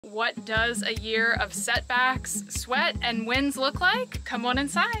What does a year of setbacks, sweat, and wins look like? Come on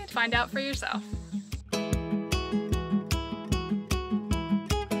inside, find out for yourself.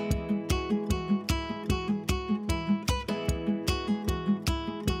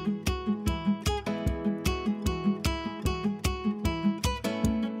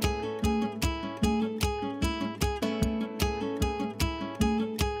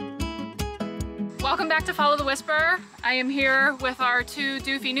 Welcome back to Follow the Whisper. I am here with our two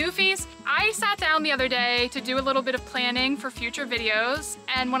doofy newfies. I sat down the other day to do a little bit of planning for future videos,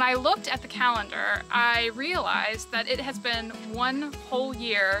 and when I looked at the calendar, I realized that it has been one whole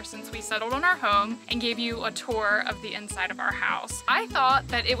year since we settled on our home and gave you a tour of the inside of our house. I thought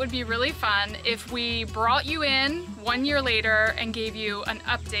that it would be really fun if we brought you in 1 year later and gave you an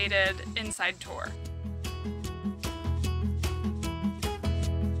updated inside tour.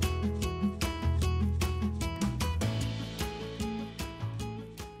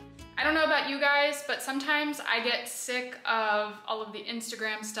 I don't know about you guys, but sometimes I get sick of all of the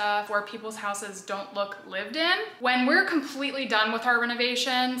Instagram stuff where people's houses don't look lived in. When we're completely done with our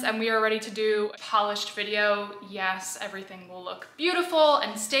renovations and we are ready to do a polished video, yes, everything will look beautiful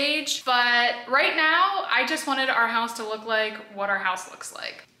and staged, but right now, I just wanted our house to look like what our house looks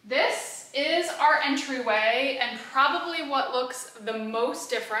like. This is our entryway and probably what looks the most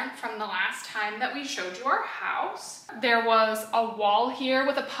different from the last time that we showed you our house. There was a wall here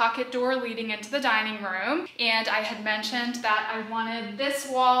with a pocket door leading into the dining room, and I had mentioned that I wanted this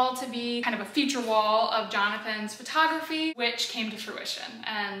wall to be kind of a feature wall of Jonathan's photography, which came to fruition,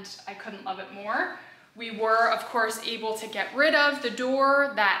 and I couldn't love it more. We were, of course, able to get rid of the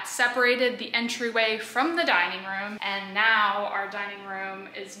door that separated the entryway from the dining room, and now our dining room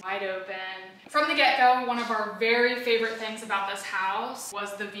is wide open. From the get-go, one of our very favorite things about this house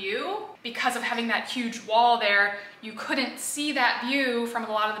was the view. Because of having that huge wall there, you couldn't see that view from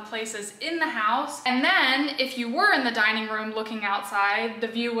a lot of the places in the house. And then, if you were in the dining room looking outside, the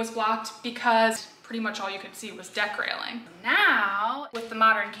view was blocked because pretty much all you could see was deck railing. Now, with the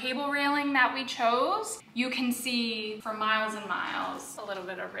modern cable railing that we chose, you can see for miles and miles a little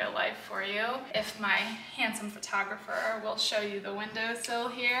bit of real life for you. If my handsome photographer will show you the windowsill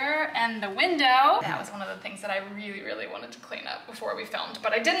here, and the window, that was one of the things that I really wanted to clean up before we filmed,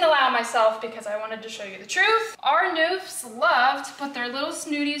 but I didn't allow myself because I wanted to show you the truth. Our noofs love to put their little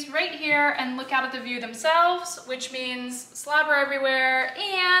snooties right here and look out at the view themselves, which means slobber everywhere,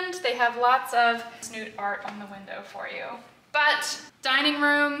 and they have lots of snoot art on the window for you. But dining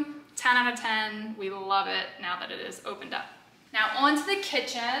room, 10 out of 10. We love it now that it is opened up. Now onto the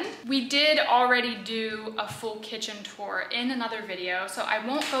kitchen. We did already do a full kitchen tour in another video, so I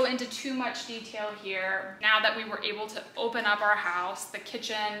won't go into too much detail here. Now that we were able to open up our house, the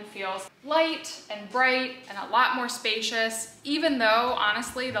kitchen feels light and bright and a lot more spacious, even though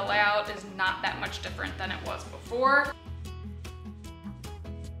honestly the layout is not that much different than it was before.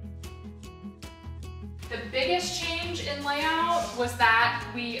 The biggest change in layout was that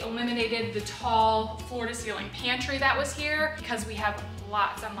we eliminated the tall floor-to-ceiling pantry that was here because we have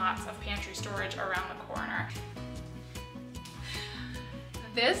lots and lots of pantry storage around the corner.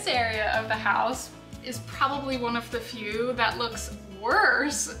 This area of the house is probably one of the few that looks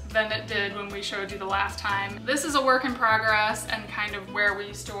worse than it did when we showed you the last time. This is a work in progress and kind of where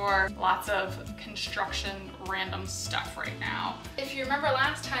we store lots of construction random stuff right now. If you remember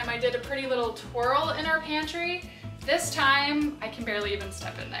last time, I did a pretty little twirl in our pantry. This time, I can barely even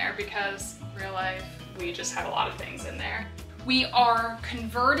step in there because real life, we just had a lot of things in there. We are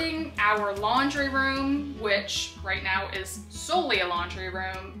converting our laundry room, which right now is solely a laundry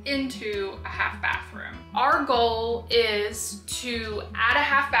room, into a half bathroom. Our goal is to add a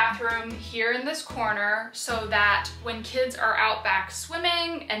half bathroom here in this corner so that when kids are out back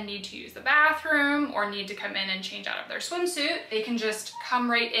swimming and need to use the bathroom or need to come in and change out of their swimsuit, they can just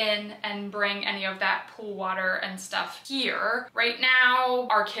come right in and bring any of that pool water and stuff here. Right now,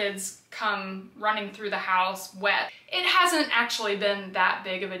 our kids come running through the house wet. It hasn't actually been that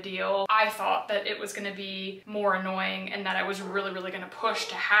big of a deal. I thought that it was gonna be more annoying and that I was really gonna push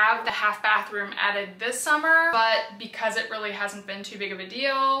to have the half bathroom added this summer, but because it really hasn't been too big of a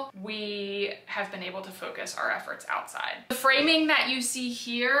deal, we have been able to focus our efforts outside. The framing that you see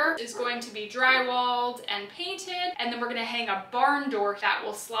here is going to be drywalled and painted, and then we're gonna hang a barn door that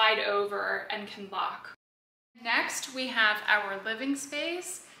will slide over and can lock. Next, we have our living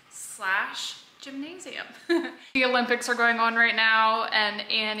space / gymnasium. The Olympics are going on right now, and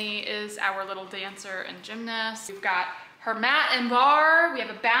Annie is our little dancer and gymnast. We've got her mat and bar. We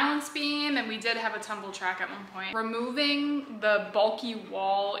have a balance beam, and we did have a tumble track at one point. Removing the bulky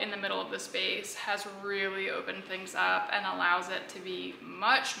wall in the middle of the space has really opened things up and allows it to be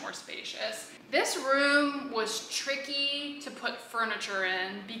much more spacious. This room was tricky to put furniture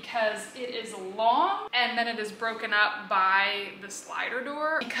in because it is long and then it is broken up by the slider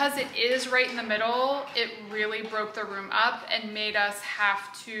door. Because it is right in the middle, it really broke the room up and made us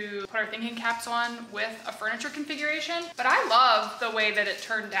have to put our thinking caps on with a furniture configuration. But I love the way that it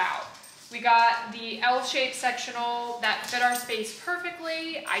turned out. We got the L-shaped sectional that fit our space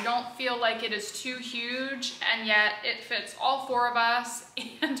perfectly. I don't feel like it is too huge, and yet it fits all four of us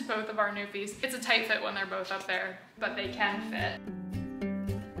and both of our newfies. It's a tight fit when they're both up there, but they can fit.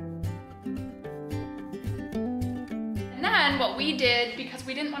 And then what we did, because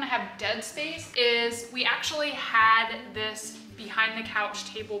we didn't want to have dead space, is we actually had this behind the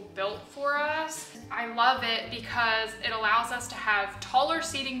couch table built for us. I love it because it allows us to have taller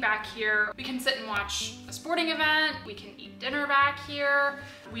seating back here. We can sit and watch a sporting event. We can eat dinner back here.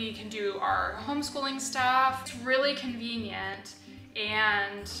 We can do our homeschooling stuff. It's really convenient,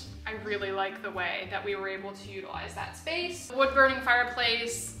 and I really like the way that we were able to utilize that space. The wood-burning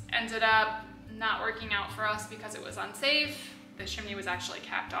fireplace ended up not working out for us because it was unsafe. The chimney was actually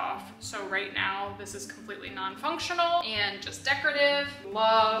capped off. So right now this is completely non-functional and just decorative.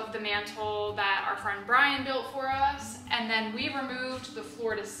 Love the mantle that our friend Brian built for us. And then we removed the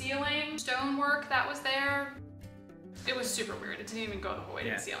floor to ceiling stonework that was there. It was super weird. It didn't even go the whole way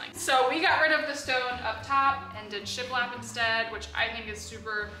to the ceiling. So we got rid of the stone up top and did shiplap instead, which I think is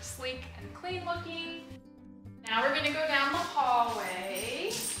super sleek and clean looking. Now we're gonna go down the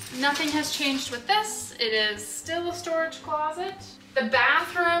hallway. Nothing has changed with this. It is still a storage closet. The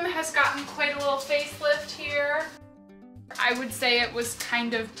bathroom has gotten quite a little facelift here. I would say it was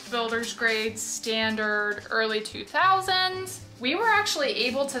kind of builder's grade standard early 2000s. We were actually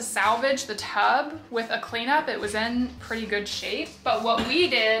able to salvage the tub with a cleanup. It was in pretty good shape, but what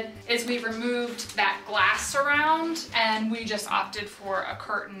we did is we removed that glass surround and we just opted for a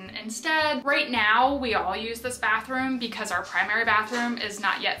curtain instead. Right now, we all use this bathroom because our primary bathroom is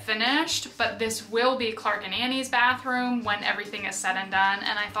not yet finished, but this will be Clark and Annie's bathroom when everything is said and done,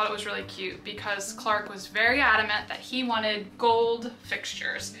 and I thought it was really cute because Clark was very adamant that he wanted gold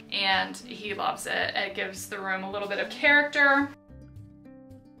fixtures, and he loves it. It gives the room a little bit of character.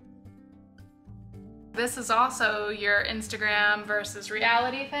 This is also your Instagram versus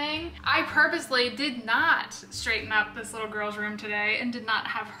reality thing. I purposely did not straighten up this little girl's room today and did not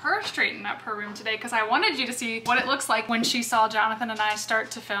have her straighten up her room today because I wanted you to see what it looks like when she saw Jonathan and I start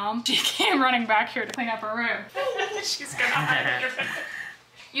to film. She came running back here to clean up her room. She's gonna hide.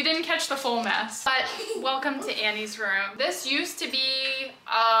 You didn't catch the full mess, but welcome to Annie's room. This used to be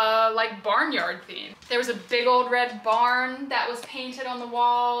like barnyard theme. There was a big old red barn that was painted on the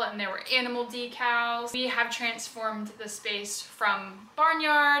wall and there were animal decals. We have transformed the space from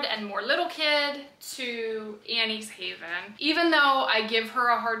barnyard and more little kid to Annie's haven. Even though I give her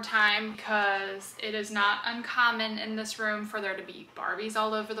a hard time because it is not uncommon in this room for there to be Barbies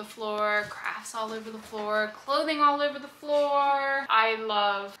all over the floor, crafts all over the floor, clothing all over the floor. I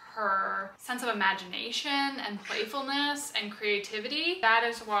love her sense of imagination and playfulness and creativity. That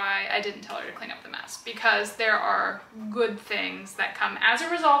is why I didn't tell her to clean up the mess, because there are good things that come as a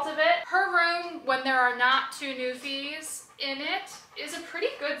result of it. Her room, when there are not two newfies in it, is a pretty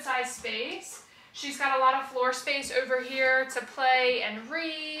good sized space. She's got a lot of floor space over here to play and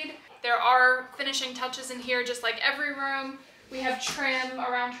read. There are finishing touches in here just like every room. We have trim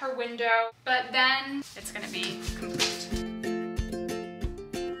around her window, but then it's gonna be complete.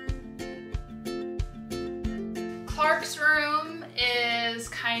 Clark's room is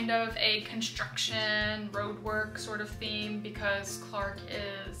kind of a construction roadwork sort of theme because Clark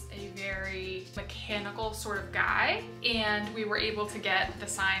is a very mechanical sort of guy, and we were able to get the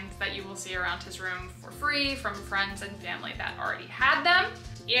signs that you will see around his room for free from friends and family that already had them.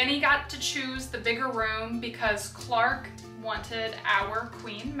 Annie got to choose the bigger room because Clark wanted our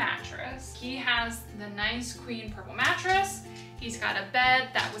queen mattress. He has the nice queen purple mattress. He's got a bed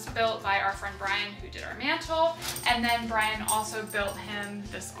that was built by our friend Brian, who did our mantle, and then Brian also built him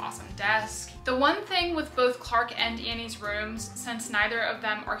this awesome desk. The one thing with both Clark and Annie's rooms, since neither of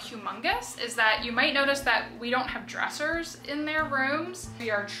them are humongous, is that you might notice that we don't have dressers in their rooms.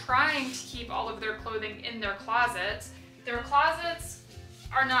 We are trying to keep all of their clothing in their closets. Their closets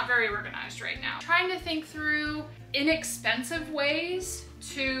are not very organized right now. Trying to think through inexpensive ways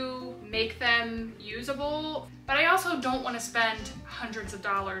to make them usable, but I also don't want to spend hundreds of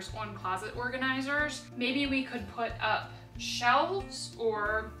dollars on closet organizers. Maybe we could put up shelves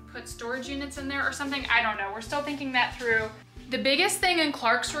or put storage units in there or something. I don't know, we're still thinking that through. The biggest thing in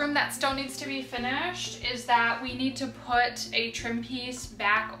Clark's room that still needs to be finished is that we need to put a trim piece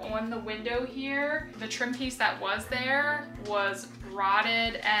back on the window here. The trim piece that was there was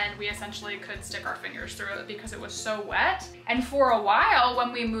rotted and we essentially could stick our fingers through it because it was so wet. And for a while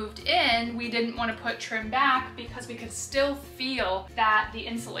when we moved in, we didn't want to put trim back because we could still feel that the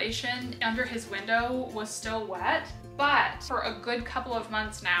insulation under his window was still wet. But for a good couple of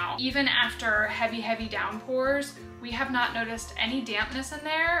months now, even after heavy downpours, we have not noticed any dampness in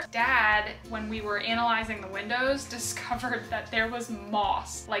there. Dad, when we were analyzing the windows, discovered that there was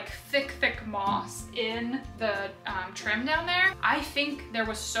moss, like thick moss in the trim down there. I think there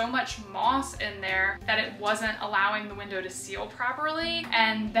was so much moss in there that it wasn't allowing the window to seal properly.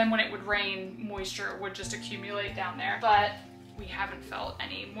 And then when it would rain, moisture would just accumulate down there. But we haven't felt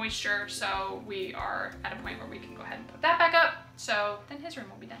any moisture, so we are at a point where we can go ahead and put that back up. So then his room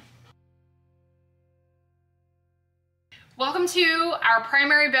will be done. Welcome to our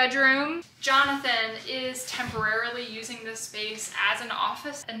primary bedroom. Jonathan is temporarily using this space as an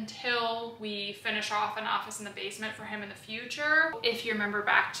office until we finish off an office in the basement for him in the future. If you remember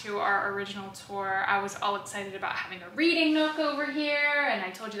back to our original tour, I was all excited about having a reading nook over here, and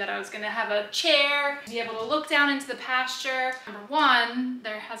I told you that I was gonna have a chair to be able to look down into the pasture. Number one,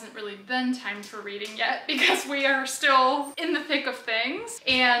 there hasn't really been time for reading yet because we are still in the thick of things.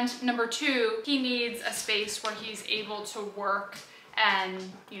 And number two, he needs a space where he's able to work and,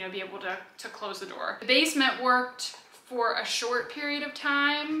 you know, be able to close the door. The basement worked for a short period of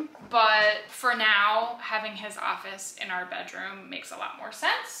time, but for now, having his office in our bedroom makes a lot more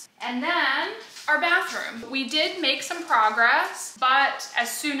sense. And then our bathroom. We did make some progress, but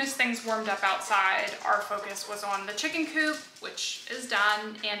as soon as things warmed up outside, our focus was on the chicken coop, which is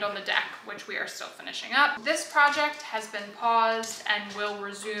done, and on the deck, which we are still finishing up. This project has been paused and will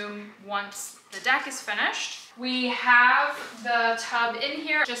resume once the deck is finished. We have the tub in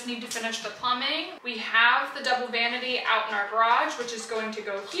here, just need to finish the plumbing. We have the double vanity out in our garage, which is going to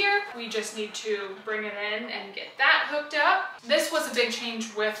go here. We just need to bring it in and get that hooked up. This was a big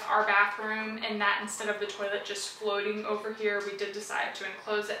change with our bathroom in that instead of the toilet just floating over here, we did decide to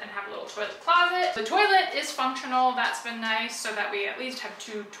enclose it and have a little toilet closet. The toilet is functional, that's been nice, so that we at least have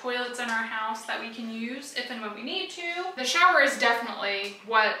 2 toilets in our house that we can use if and when we need to. The shower is definitely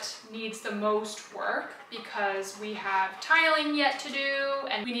what needs the most work because we have tiling yet to do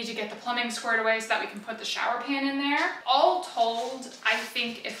and we need to get the plumbing squared away so that we can put the shower pan in there. All told, I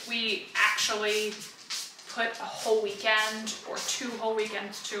think if we actually put a whole weekend or 2 whole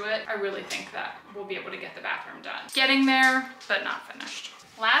weekends to it, I really think that we'll be able to get the bathroom done. Getting there, but not finished.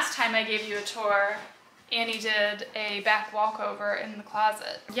 Last time I gave you a tour, Annie did a back walkover in the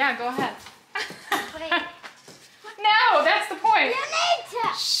closet. Yeah, go ahead. Wait. No, that's the point. You need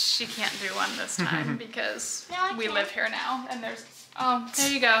to. She can't do one this time because No, we can't. live here now and there's, oh,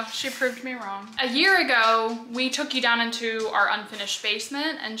 there you go. She proved me wrong. A year ago, we took you down into our unfinished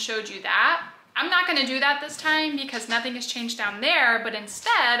basement and showed you that. I'm not gonna do that this time because nothing has changed down there, but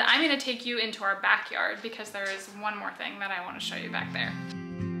instead, I'm gonna take you into our backyard because there is one more thing that I wanna show you back there.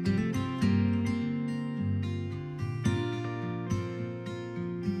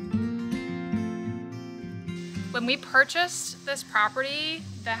 When we purchased this property,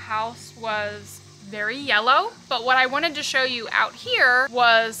 the house was very yellow, but what I wanted to show you out here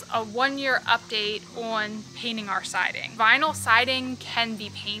was a 1-year update on painting our siding. Vinyl siding can be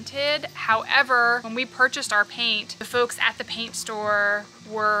painted. However, when we purchased our paint, the folks at the paint store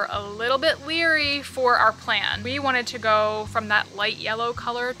were a little bit leery for our plan. We wanted to go from that light yellow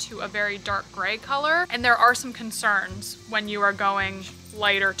color to a very dark gray color, and there are some concerns when you are going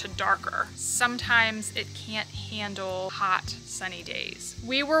lighter to darker. Sometimes it can't handle hot, sunny days.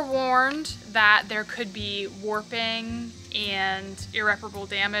 We were warned that there could be warping and irreparable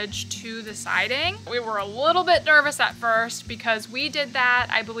damage to the siding. We were a little bit nervous at first because we did that,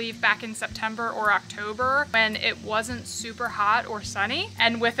 I believe, back in September or October when it wasn't super hot or sunny.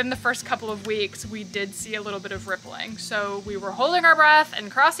 And within the first couple of weeks, we did see a little bit of rippling. So we were holding our breath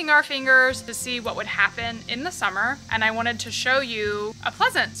and crossing our fingers to see what would happen in the summer. And I wanted to show you a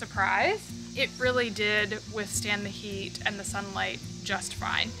pleasant surprise. It really did withstand the heat and the sunlight just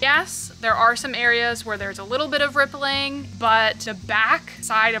fine. Yes, there are some areas where there's a little bit of rippling, but the back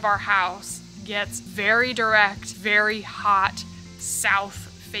side of our house gets very direct, very hot,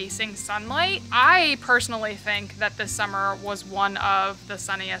 south-facing sunlight. I personally think that this summer was one of the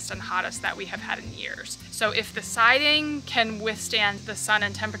sunniest and hottest that we have had in years. So if the siding can withstand the sun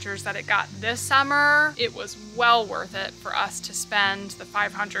and temperatures that it got this summer, it was well worth it for us to spend the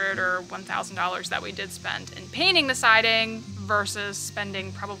 $500 or $1,000 that we did spend in painting the siding versus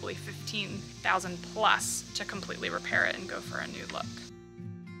spending probably $15,000 plus to completely repair it and go for a new look.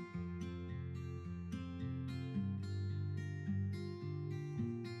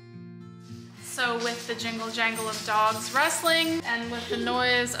 So with the jingle jangle of dogs wrestling and with the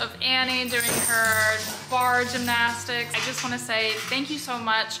noise of Annie doing her bar gymnastics, I just want to say thank you so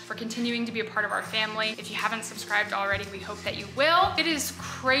much for continuing to be a part of our family. If you haven't subscribed already, we hope that you will. It is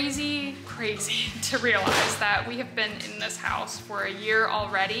crazy to realize that we have been in this house for a year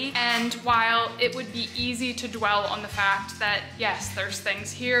already. And while it would be easy to dwell on the fact that yes, there's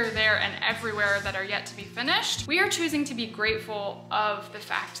things here, there, and everywhere that are yet to be finished, we are choosing to be grateful of the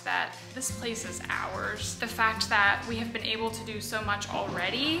fact that this place is ours, the fact that we have been able to do so much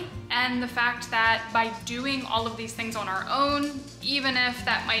already, and the fact that by doing all of these things on our own, even if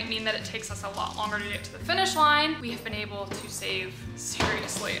that might mean that it takes us a lot longer to get to the finish line, we have been able to save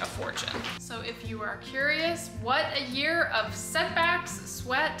seriously a fortune. So if you are curious what a year of setbacks,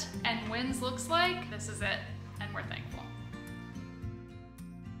 sweat, and wins looks like, this is it, and we're thankful.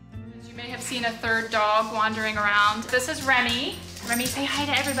 As you may have seen a third dog wandering around. This is Remy. Remy, say hi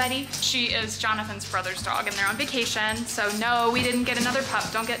to everybody. She is Jonathan's brother's dog and they're on vacation. So no, we didn't get another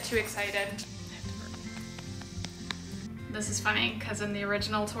pup. Don't get too excited. This is funny because in the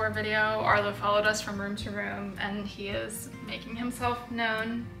original tour video, Arlo followed us from room to room and he is making himself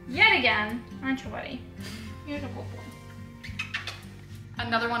known yet again. Aren't you, buddy? You're a good boy.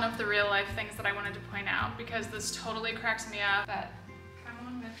 Another one of the real life things that I wanted to point out because this totally cracks me up, but come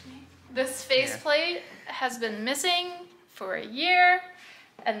on with me. This faceplate has been missing for a year,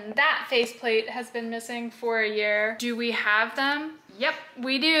 and that faceplate has been missing for a year. Do we have them? Yep,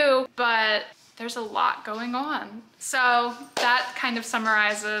 we do, but there's a lot going on. So that kind of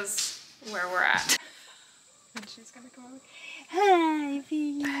summarizes where we're at. And she's gonna come over. Hi,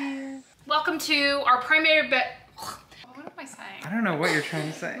 Via. Welcome to our primary what am I saying? I don't know what you're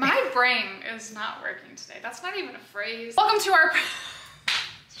trying to say. My brain is not working today. That's not even a phrase. Welcome to our...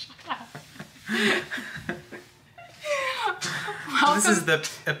 Shut up. This is the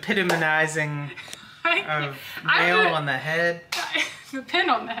epitomizing of nail on the head. The pin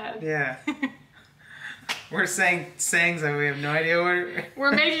on the head. Yeah. We're saying sayings that we have no idea what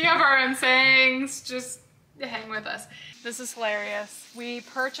we're making up our own sayings. Just hang with us. This is hilarious. We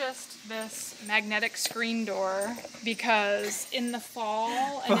purchased this magnetic screen door because in the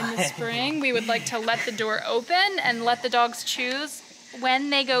fall and in the spring we would like to let the door open and let the dogs choose when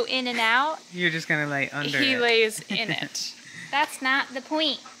they go in and out. You're just gonna lay under He it. lays in it. That's not the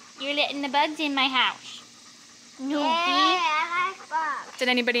point. You're letting the bugs in my house. No. Did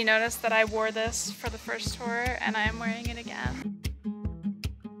anybody notice that I wore this for the first tour and I am wearing it again?